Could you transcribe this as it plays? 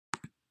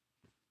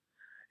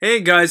Hey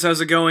guys,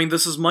 how's it going?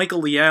 This is Michael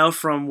Liao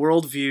from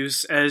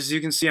Worldviews. As you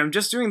can see, I'm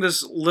just doing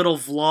this little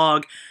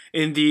vlog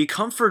in the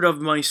comfort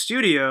of my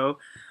studio.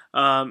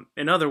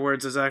 In other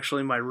words, it's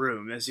actually my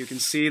room. As you can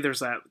see, there's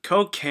that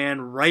Coke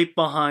can right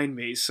behind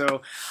me,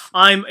 so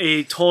I'm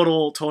a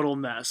total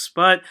mess.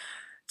 But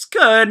it's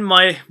good,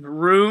 my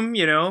room,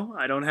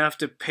 I don't have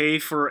to pay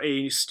for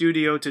a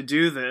studio to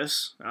do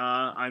this.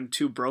 I'm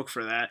too broke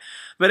for that.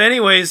 But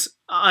anyways,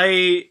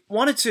 I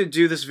wanted to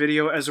do this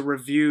video as a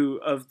review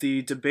of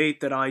the debate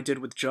that I did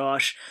with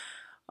Josh.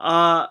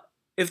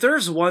 If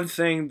there's one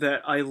thing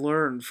that I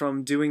learned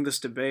from doing this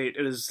debate,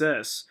 it is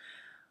this.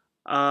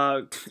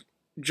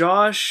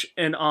 Josh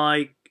and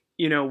I,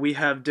 we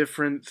have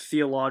different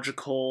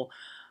theological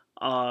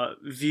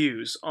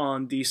views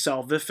on the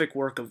salvific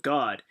work of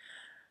God.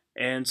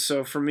 And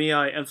so for me,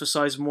 I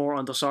emphasize more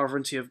on the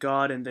sovereignty of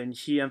God, and then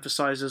he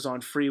emphasizes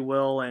on free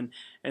will and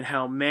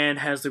how man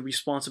has the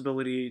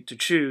responsibility to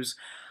choose.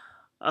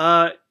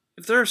 If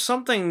there's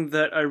something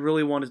that I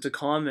really wanted to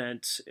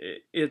comment,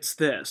 it's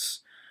this.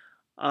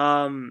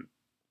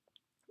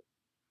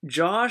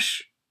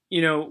 Josh,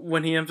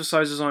 when he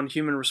emphasizes on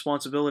human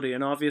responsibility,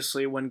 and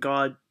obviously when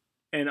God,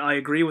 and I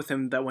agree with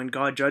him that when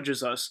God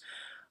judges us,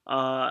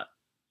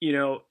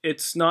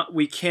 it's not,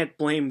 we can't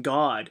blame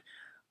God,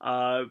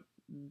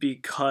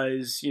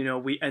 because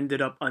we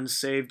ended up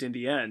unsaved in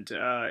the end.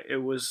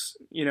 It was,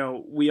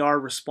 we are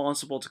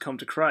responsible to come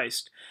to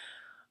Christ.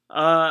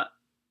 I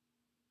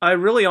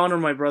really honor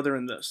my brother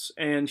in this,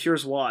 and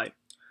here's why.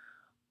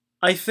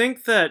 I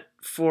think that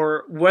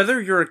for whether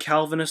you're a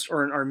Calvinist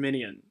or an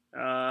Arminian,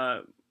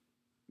 or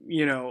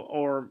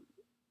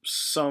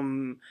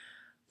some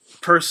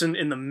person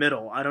in the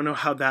middle, I don't know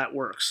how that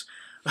works.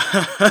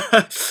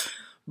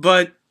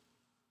 But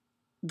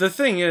the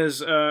thing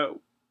is,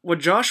 what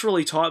Josh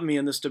really taught me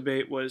in this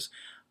debate was,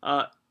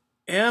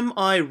 am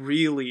I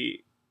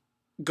really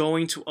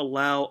going to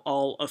allow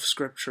all of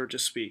Scripture to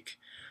speak?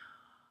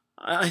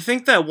 I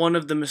think that one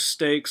of the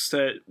mistakes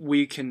that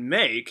we can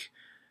make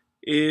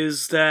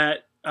is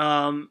that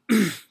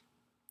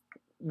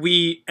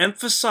we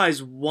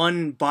emphasize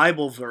one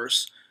Bible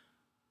verse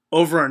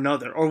over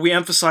another, or we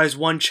emphasize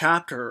one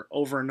chapter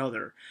over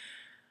another,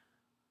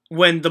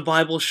 when the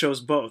Bible shows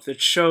both.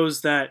 It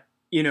shows that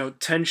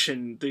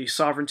tension, the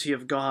sovereignty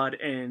of God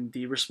and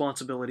the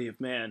responsibility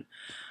of man.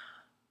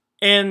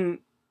 And,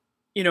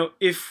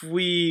 if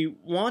we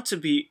want to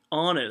be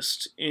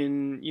honest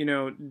in,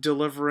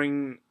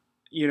 delivering,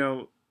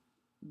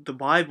 the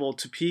Bible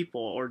to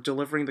people or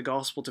delivering the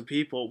gospel to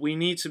people, we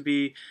need to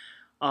be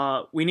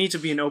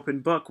an open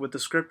book with the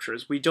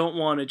scriptures. We don't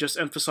want to just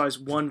emphasize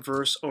one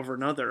verse over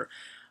another.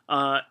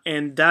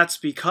 And that's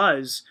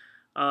because,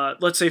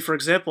 let's say, for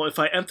example, if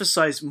I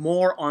emphasize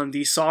more on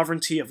the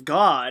sovereignty of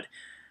God,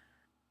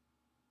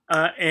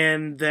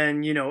 and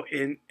then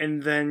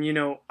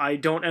I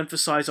don't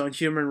emphasize on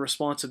human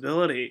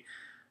responsibility,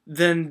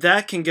 then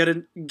that can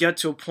get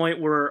to a point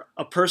where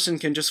a person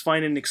can just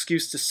find an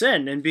excuse to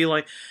sin and be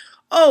like,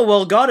 oh,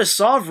 well, God is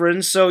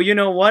sovereign, so you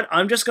know what?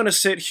 I'm just going to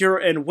sit here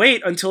and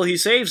wait until he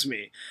saves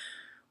me.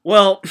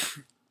 Well,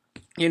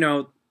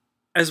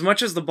 as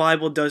much as the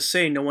Bible does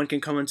say no one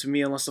can come unto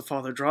me unless the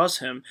Father draws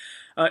him,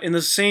 in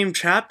the same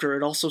chapter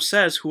it also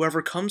says,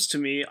 whoever comes to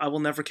me I will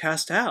never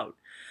cast out.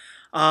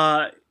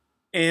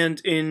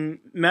 And in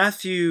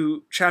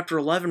Matthew chapter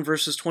 11,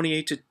 verses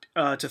 28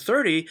 to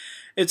 30,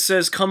 it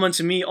says, come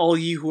unto me, all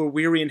ye who are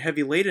weary and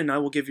heavy laden, and I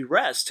will give you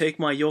rest. Take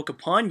my yoke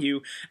upon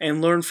you,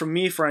 and learn from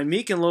me, for I am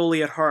meek and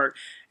lowly at heart,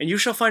 and you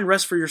shall find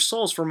rest for your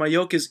souls, for my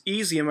yoke is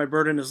easy and my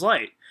burden is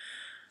light.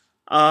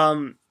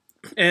 And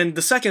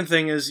the second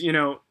thing is,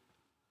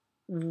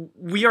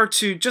 we are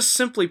to just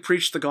simply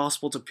preach the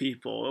gospel to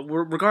people,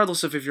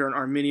 regardless of if you're an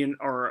Arminian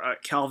or a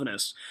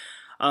Calvinist.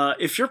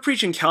 If you're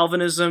preaching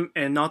Calvinism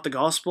and not the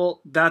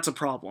gospel, that's a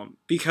problem,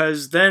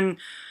 because then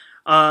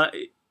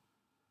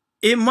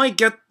it might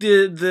get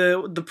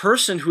the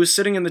person who is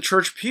sitting in the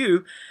church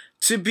pew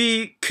to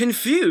be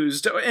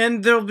confused,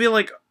 and they'll be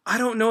like, I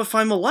don't know if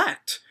I'm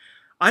elect.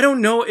 I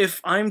don't know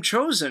if I'm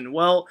chosen.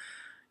 Well,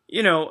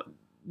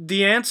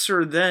 the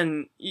answer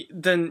then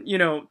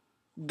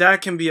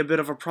that can be a bit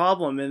of a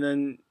problem, and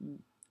then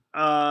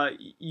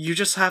you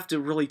just have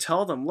to really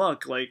tell them,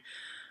 look, like,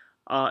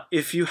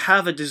 if you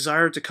have a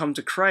desire to come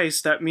to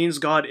Christ, that means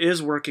God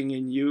is working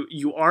in you.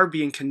 You are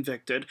being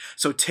convicted.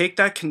 So take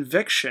that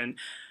conviction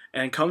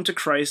and come to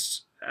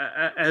Christ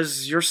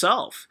as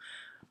yourself.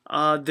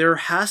 There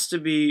has to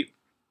be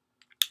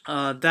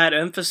that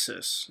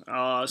emphasis.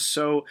 Are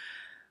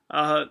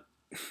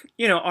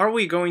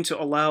we going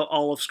to allow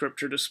all of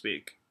Scripture to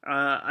speak?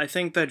 I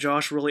think that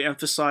Josh really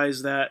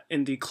emphasized that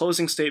in the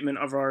closing statement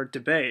of our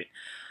debate.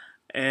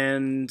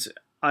 And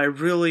I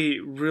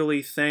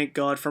really thank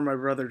God for my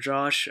brother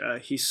Josh.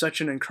 He's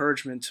such an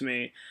encouragement to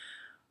me.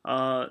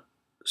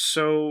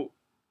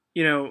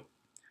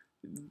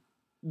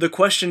 The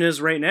question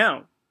is right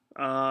now,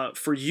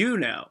 for you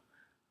now,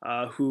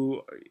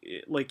 who,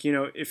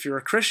 if you're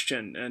a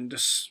Christian, and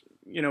just,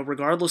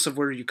 regardless of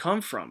where you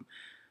come from,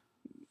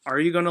 are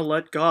you going to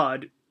let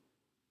God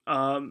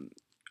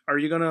are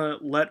you going to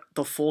let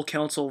the full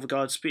counsel of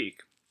God speak?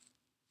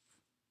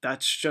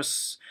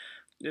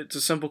 It's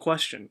a simple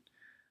question.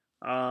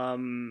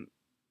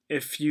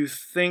 If you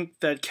think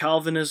that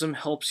Calvinism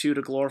helps you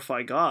to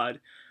glorify God,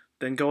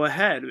 then go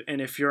ahead.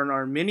 And if you're an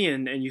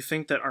Arminian and you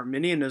think that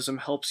Arminianism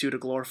helps you to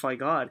glorify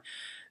God,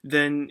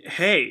 then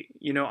hey,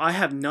 I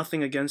have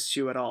nothing against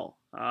you at all.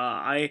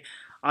 I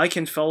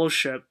can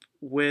fellowship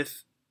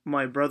with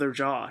my brother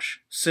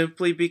Josh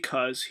simply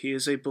because he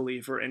is a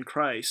believer in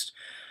Christ.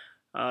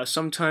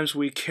 Sometimes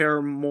we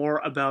care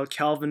more about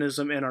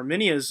Calvinism and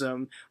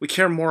Arminianism. We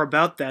care more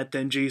about that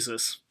than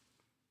Jesus.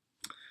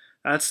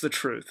 That's the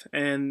truth.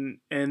 And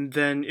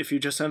then if you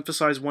just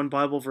emphasize one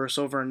Bible verse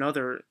over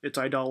another, it's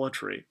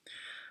idolatry.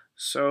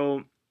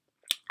 So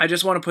I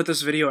just want to put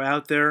this video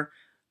out there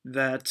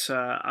that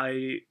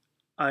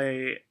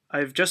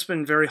I've just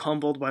been very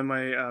humbled by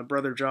my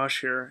brother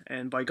Josh here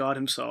and by God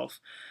Himself,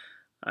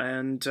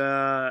 and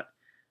and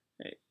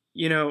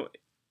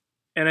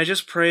I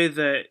just pray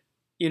that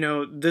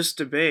this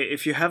debate,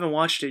 if you haven't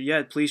watched it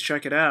yet, please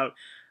check it out.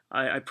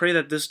 I pray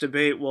that this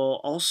debate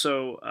will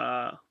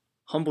also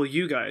humble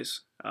you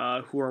guys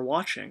who are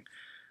watching,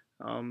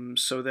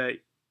 so that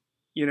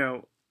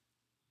you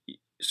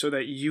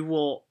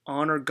will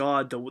honor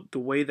God the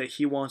way that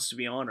He wants to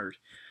be honored.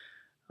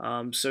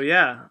 So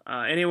yeah.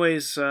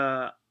 Anyways,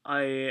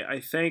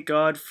 I thank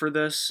God for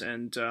this,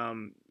 and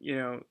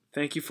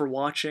thank you for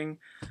watching,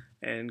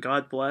 and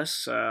God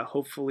bless.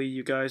 Hopefully,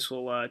 you guys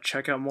will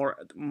check out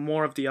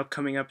more of the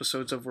upcoming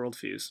episodes of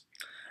Worldviews.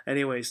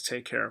 Anyways,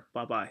 take care.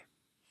 Bye bye.